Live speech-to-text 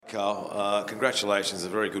Carl, congratulations, a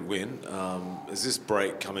very good win. Is this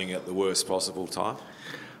break coming at the worst possible time?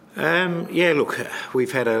 Yeah, look,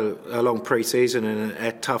 we've had a long pre-season and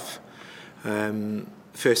a tough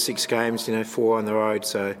first 6 games, 4 on the road.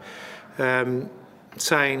 So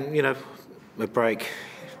saying, a break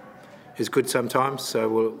is good sometimes. So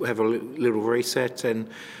we'll have a little reset and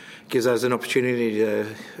gives us an opportunity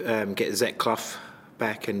to get Zach Clough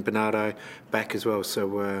back and Bernardo back as well.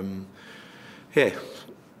 So, yeah,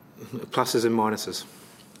 pluses and minuses.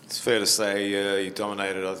 It's fair to say you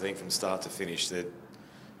dominated, I think, from start to finish. That,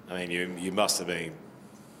 I mean, you must have been,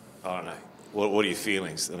 I don't know, what are your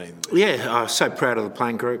feelings? I mean, yeah, I was so proud of the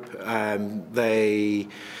playing group. They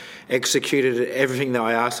executed everything that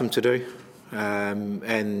I asked them to do,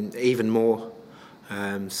 and even more.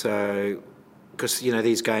 So, because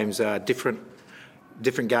these games are different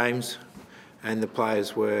games, and the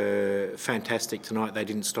players were fantastic tonight. They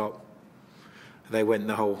didn't stop. They went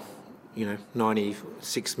the whole,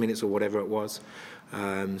 96 minutes or whatever it was.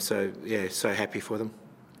 So yeah, so happy for them.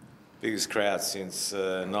 Biggest crowd since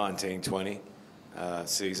 1920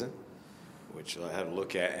 season, which I had a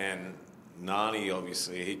look at, and Nani,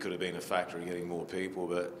 obviously, he could have been a factor in getting more people,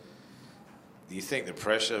 but do you think the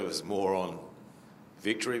pressure was more on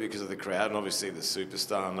Victory because of the crowd? And obviously the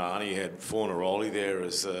superstar Nani had Fornaroli there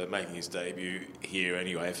as making his debut here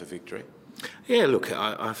anyway for Victory. Yeah, look,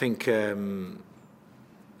 I think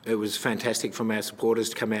it was fantastic from our supporters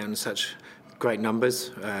to come out in such great numbers,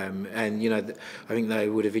 and I think they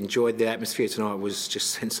would have enjoyed the atmosphere tonight. It was just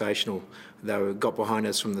sensational. They got behind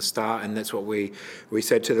us from the start, and that's what we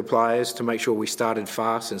said to the players, to make sure we started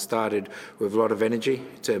fast and started with a lot of energy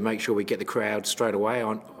to make sure we get the crowd straight away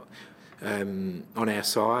on our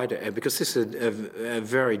side, because this is a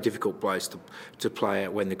very difficult place to play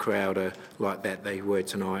at when the crowd are like that they were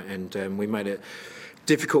tonight, and we made it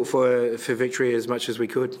difficult for Victory as much as we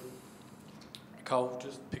could. Carl,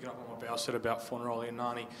 just picking up on what Bal said about Fornaroli and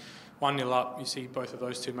Nani, 1-0 up, you see both of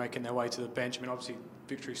those two making their way to the bench. I mean, obviously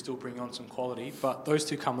Victory still bringing on some quality, but those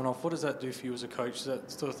two coming off, what does that do for you as a coach? Does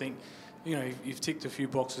that still think, you've ticked a few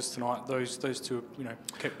boxes tonight, those two,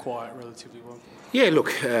 kept quiet relatively well? Yeah,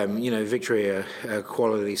 look, Victory are a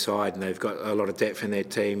quality side, and they've got a lot of depth in their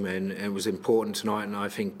team, and it was important tonight, and I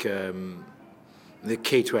think the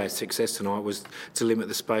key to our success tonight was to limit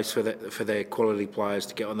the space for their quality players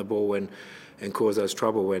to get on the ball and cause us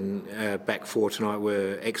trouble. And back 4 tonight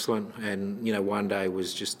were excellent, and one day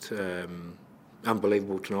was just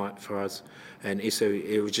unbelievable tonight for us. And Isuzu,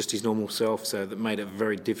 it was just his normal self, so that made it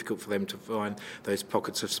very difficult for them to find those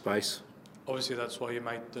pockets of space. Obviously, that's why you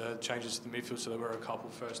made the changes to the midfield, so there were a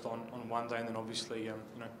couple first on one day, and then obviously,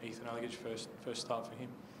 Ethan A-League, first start for him.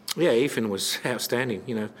 Yeah, Ethan was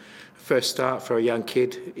outstanding. First start for a young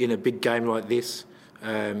kid in a big game like this.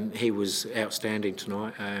 He was outstanding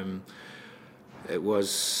tonight. It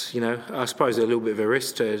was, I suppose a little bit of a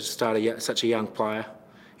risk to start such a young player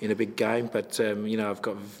in a big game, but I've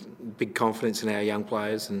got big confidence in our young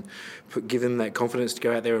players and give them that confidence to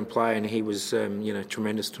go out there and play. And he was,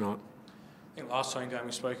 tremendous tonight. I think last home game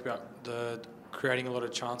we spoke about the creating a lot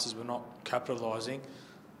of chances but not capitalising.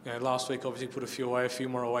 Last week obviously put a few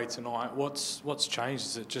more away tonight. What's changed?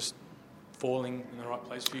 Is it just falling in the right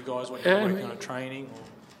place for you guys? What you're working on training? Or?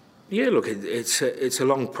 Yeah, look, it's a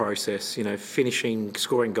long process. Finishing,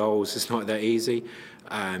 scoring goals is not that easy.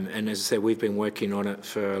 And as I said, we've been working on it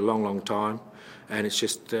for a long, long time. And it's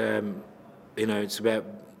just, it's about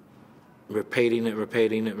repeating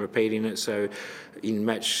it. So in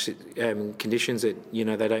match conditions, they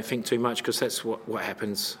don't think too much, because that's what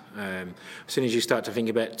happens. As soon as you start to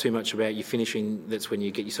think too much about your finishing, that's when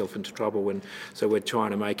you get yourself into trouble. And so we're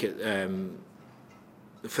trying to make it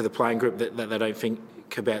for the playing group that they don't think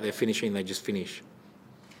about their finishing, they just finish.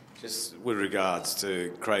 Just with regards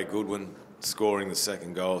to Craig Goodwin scoring the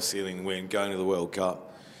second goal, sealing the win, going to the World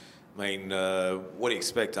Cup, I mean, what do you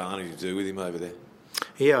expect Arnie to do with him over there?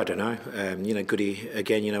 Yeah, I don't know. Goody,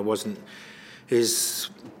 again, wasn't his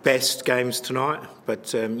best games tonight,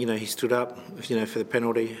 but, he stood up, for the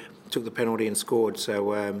penalty, took the penalty and scored.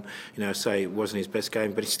 So, say it wasn't his best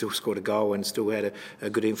game, but he still scored a goal and still had a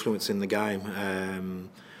good influence in the game.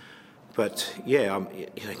 But, yeah,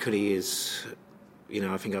 Goody is,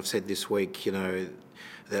 I think I've said this week,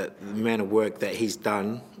 the amount of work that he's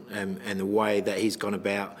done and the way that he's gone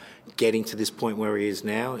about getting to this point where he is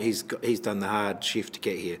now, he's done the hard shift to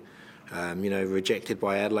get here. Rejected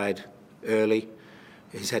by Adelaide early.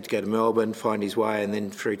 He's had to go to Melbourne, find his way, and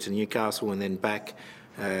then through to Newcastle and then back.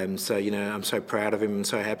 So, I'm so proud of him and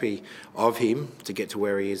so happy of him to get to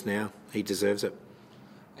where he is now. He deserves it.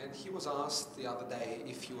 And he was asked the other day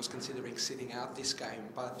if he was considering sitting out this game,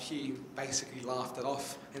 but he basically laughed it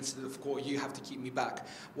off and said, of course, you have to keep me back.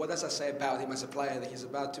 What does that say about him as a player, that he's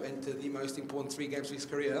about to enter the most important 3 games of his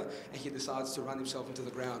career and he decides to run himself into the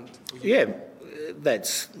ground? Yeah,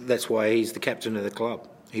 that's why he's the captain of the club.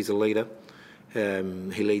 He's a leader.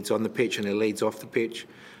 He leads on the pitch and he leads off the pitch.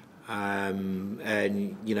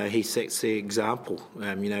 And, you know, he sets the example,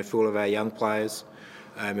 you know, for all of our young players.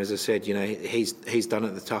 As I said, you know, he's done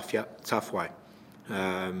it the tough way.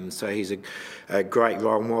 So he's a great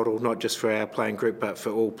role model, not just for our playing group, but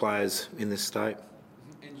for all players in this state.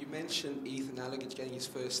 And you mentioned Ethan Alligan getting his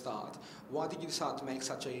first start. Why did you decide to make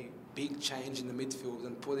such a big change in the midfield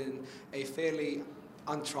and put in a fairly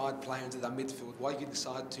untried player into that midfield? Why did you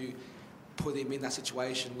decide to put him in that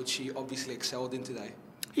situation, which he obviously excelled in today?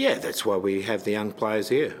 Yeah, that's why we have the young players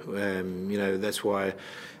here. You know, that's why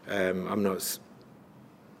I'm not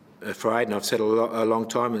afraid, and I've said a long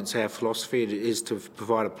time, it's our philosophy, it is to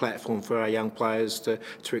provide a platform for our young players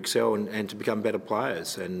to excel and to become better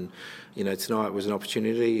players. And, you know, tonight was an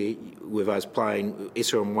opportunity with us playing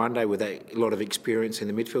Isuzu One with a lot of experience in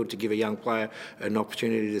the midfield to give a young player an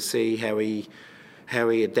opportunity to see how he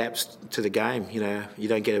adapts to the game. You know, you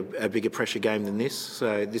don't get a bigger pressure game than this,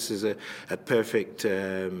 so this is a perfect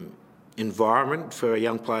environment for a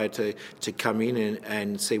young player to come in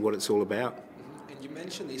and see what it's all about. You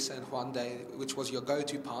mentioned Isuzu One Day, which was your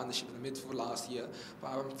go-to partnership in the midfield last year, but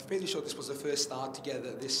I'm pretty sure this was the first start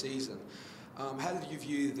together this season. How did you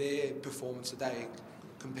view their performance today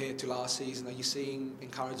compared to last season? Are you seeing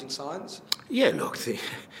encouraging signs? Yeah, look,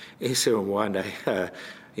 Isuzu One Day,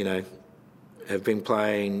 you know, have been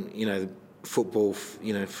playing, you know, football,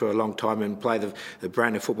 you know, for a long time and play the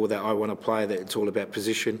brand of football that I want to play. That it's all about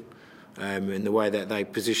position. In the way that they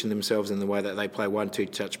position themselves and the way that they play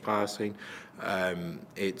 1-2 touch passing,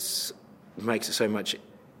 it makes it so much.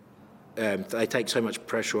 They take so much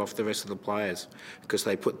pressure off the rest of the players because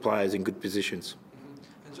they put players in good positions.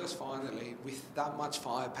 Mm-hmm. And just finally, with that much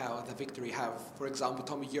firepower that Victory have, for example,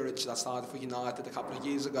 Tommy Juric that started for United a couple of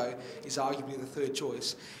years ago is arguably the third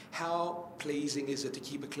choice. How pleasing is it to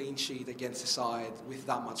keep a clean sheet against a side with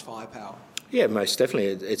that much firepower? Yeah, most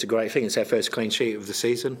definitely. It's a great thing. It's our first clean sheet of the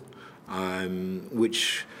season.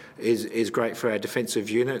 Which is great for our defensive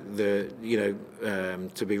unit. To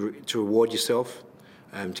reward yourself,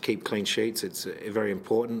 to keep clean sheets. It's very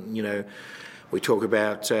important. You know, we talk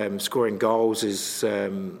about scoring goals is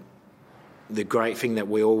the great thing that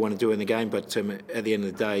we all want to do in the game. But at the end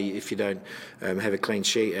of the day, if you don't have a clean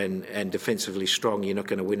sheet and defensively strong, you're not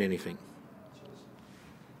going to win anything.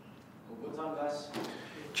 Well, well done, guys.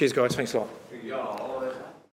 Cheers, guys. Thanks a lot.